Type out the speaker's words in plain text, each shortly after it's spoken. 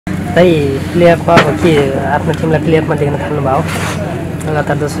त्यही प्लेअफमा अब के आफ्नो टिमलाई प्लेअफमा देख्न थाल्नुभयो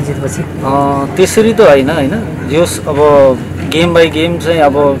लगातार 10 जितेपछि? त्यसरी त होइन जस अब गेम बाई गेम चाहिँ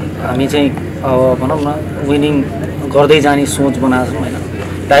अब हामी चाहिँ अब भनौँ न विनिङ गर्दै जाने सोच बनाएको छौँ होइन।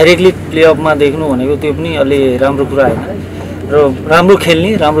 डाइरेक्टली प्लेअफमा देख्नु भनेको त्यो पनि अलि राम्रो कुरा होइन र राम्रो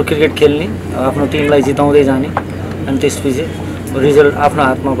खेल्ने राम्रो क्रिकेट खेल्ने आफ्नो टिमलाई जिताउँदै जाने अनि त्यसपछि रिजल्ट आफ्नो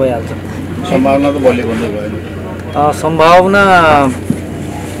हातमा भइहाल्छ। सम्भावना त बलियो भन्दै भएन। सम्भावना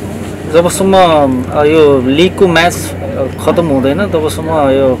जबसम्म यो लिगको म्याच खत्तम हुँदैन तबसम्म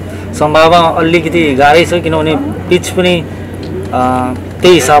यो सम्भावना अलिकति गाह्रै छ किनभने पिच पनि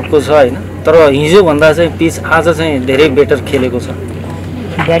त्यही हिसाबको छ होइन। तर हिजोभन्दा चाहिँ पिच आज चाहिँ धेरै बेटर खेलेको छ।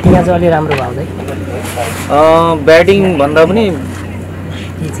 ब्याटिङ आज अलि राम्रो भयो ब्याटिङ भन्दा पनि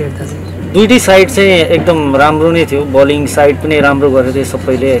दुईटै साइड चाहिँ एकदम राम्रो नै थियो। बलिङ साइड पनि राम्रो गरेको थियो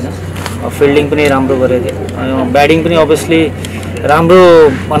सबैले होइन, फिल्डिङ पनि राम्रो गरेको थियो। ब्याटिङ पनि अभियसली राम्रो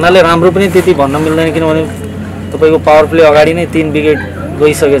भन्नाले राम्रो पनि त्यति भन्न मिल्दैन किनभने तपाईँको पावर प्ले अगाडि नै 3 विकेट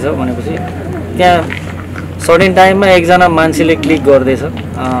गइसकेछ भनेपछि त्यहाँ सर्टेन टाइममा एकजना मान्छेले क्लिक गर्दैछ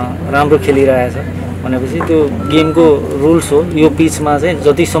राम्रो खेलिरहेछ भनेपछि त्यो गेमको रुल्स हो। यो पिचमा चाहिँ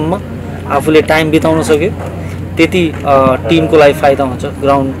जतिसम्म आफूले टाइम बिताउन सक्यो त्यति टिमको लागि फाइदा हुन्छ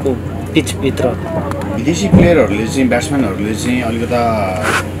ग्राउन्डको पिचभित्र। विदेशी प्लेयरहरूले चाहिँ ब्याट्सम्यानहरूले चाहिँ अलिकता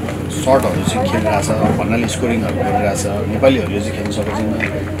सर्टहरू चाहिँ खेलिरहेछ भन्नाले स्कोरिङहरू गरिरहेछ, नेपालीहरूले चाहिँ खेल्न सकेको छैन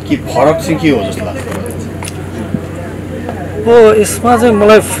कि फरक चाहिँ के हो जस्तो लाग्छ? अब यसमा चाहिँ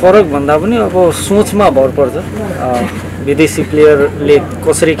मलाई फरक भन्दा पनि अब सोचमा भर पर्छ। विदेशी प्लेयरले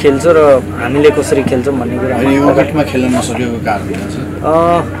कसरी खेल्छ र हामीले कसरी खेल्छौँ भन्ने कुरा विकेटमा खेल्न नसकेको कारण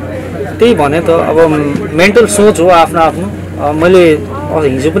त्यही भने त अब मेन्टल सोच हो आफ्नो आफ्नो। मैले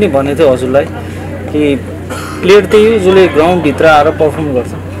हिजो पनि भनेको थिएँ हजुरलाई कि प्लेयर त्यही हो जसले ग्राउन्डभित्र आएर पर्फर्म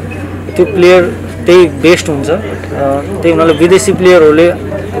गर्छ, त्यो प्लेयर त्यही बेस्ट हुन्छ। त्यही हुनाले विदेशी प्लेयरहरूले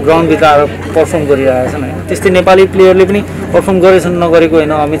ग्राउन्डभित्र आएर पर्फर्म गरिरहेछन् होइन। त्यस्तै नेपाली प्लेयरले पनि पर्फर्म गरेछन्, नगरेको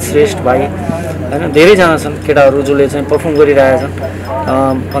होइन। अमित श्रेष्ठ भाइ होइन, धेरैजना छन् केटाहरू जसले चाहिँ पर्फर्म गरिरहेछन्।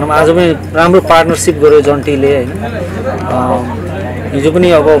 भनौँ आज पनि राम्रो पार्टनरसिप गर्यो जन्टीले होइन। हिजो पनि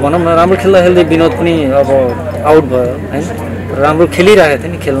अब भनौँ न राम्रो खेल्दा खेल्दै विनोद पनि अब आउट भयो होइन। राम्रो खेलिरहेको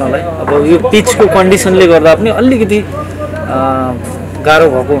थियो नि खेल्नलाई। अब यो पिचको कन्डिसनले गर्दा पनि अलिकति गाह्रो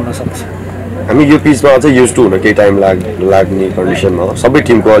भएको हुनसक्छ। हामी यो पिचमा चाहिँ युज टु हुन केही टाइम लाग्ने कन्डिसनमा हो। सबै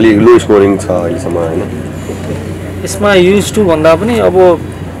टिमको अलिक लो स्कोरिङ छ अहिलेसम्म होइन। यसमा युज टु भन्दा पनि अब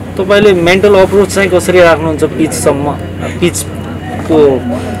तपाईँले मेन्टल अप्रोच चाहिँ कसरी राख्नुहुन्छ पिचसम्म,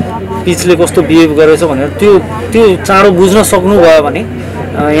 पिचले कस्तो बिहेभ गरेछ भनेर त्यो चाँडो बुझ्न सक्नुभयो भने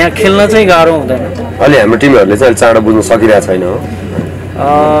यहाँ खेल्न चाहिँ गाह्रो हुँदैन। अहिले हाम्रो टिमहरूले चाहिँ चाँडो बुझ्न सकिरहेको छैन हो।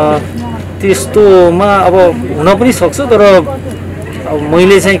 त्यस्तोमा अब हुन पनि सक्छ तर अब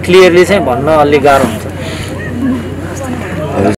मैले चाहिँ क्लियरली चाहिँ भन्न अलि गाह्रो हुन्छ।